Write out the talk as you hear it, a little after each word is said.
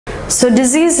So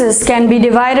diseases can be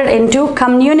divided into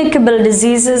communicable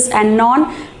diseases and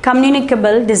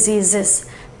non-communicable diseases.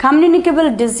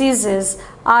 Communicable diseases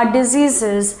are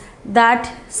diseases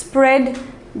that spread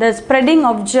the spreading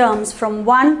of germs from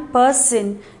one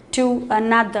person to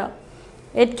another.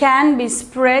 It can be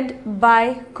spread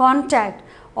by contact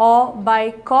or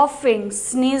by coughing,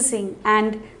 sneezing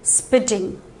and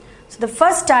spitting. So the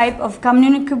first type of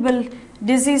communicable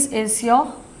disease is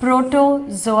your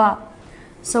protozoa.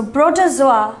 So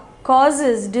protozoa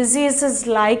causes diseases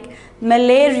like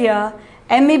malaria,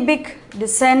 amoebic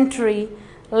dysentery,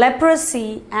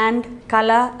 leprosy and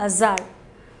kala azar.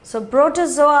 So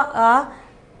protozoa are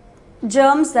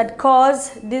germs that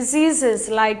cause diseases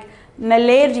like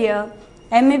malaria,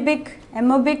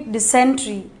 amoebic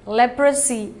dysentery,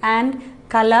 leprosy and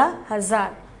kala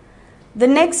azar. The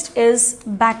next is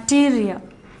bacteria.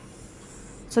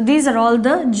 So these are all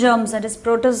the germs, that is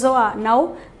protozoa.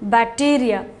 Now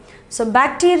bacteria. So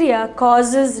bacteria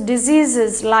causes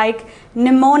diseases like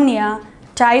pneumonia,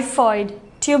 typhoid,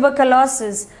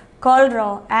 tuberculosis,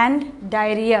 cholera and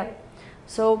diarrhea.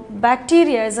 So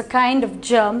bacteria is a kind of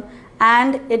germ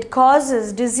and it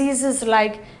causes diseases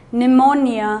like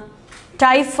pneumonia,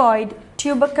 typhoid,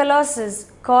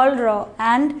 tuberculosis, cholera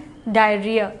and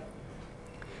diarrhea.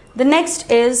 The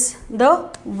next is the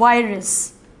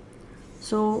virus.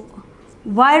 So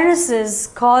viruses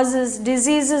causes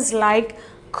diseases like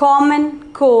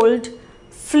common cold,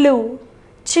 flu,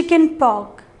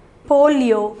 chickenpox,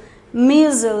 polio,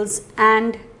 measles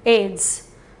and AIDS.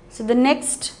 So the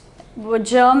next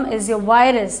germ is your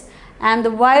virus, and the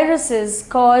viruses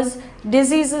cause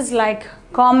diseases like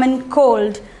common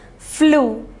cold,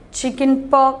 flu,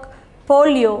 chickenpox,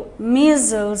 polio,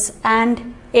 measles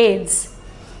and AIDS.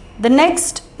 The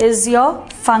next is your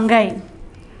fungi.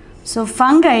 So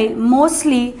fungi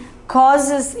mostly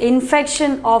causes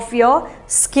infection of your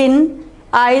skin,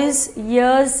 eyes,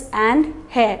 ears and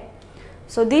hair.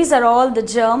 So these are all the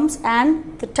germs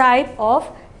and the type of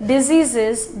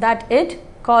diseases that it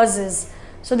causes.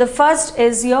 So the first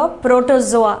is your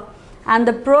protozoa, and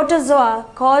the protozoa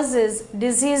causes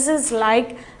diseases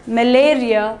like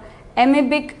malaria,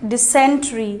 amoebic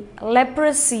dysentery,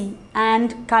 leprosy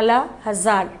and kala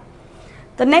azar.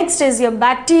 The next is your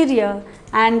bacteria,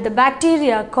 and the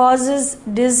bacteria causes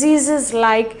diseases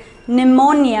like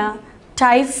pneumonia,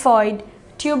 typhoid,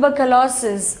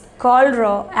 tuberculosis,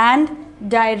 cholera and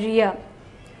diarrhea.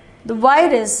 The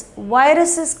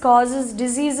viruses causes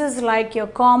diseases like your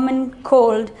common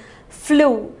cold,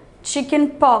 flu,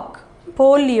 chickenpox,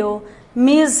 polio,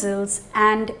 measles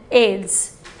and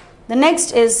AIDS. The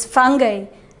next is fungi,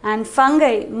 and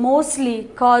fungi mostly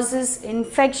causes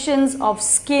infections of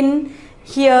skin,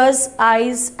 ears,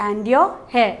 eyes and your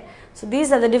hair. So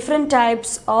these are the different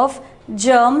types of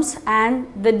germs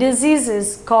and the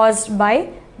diseases caused by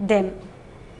them.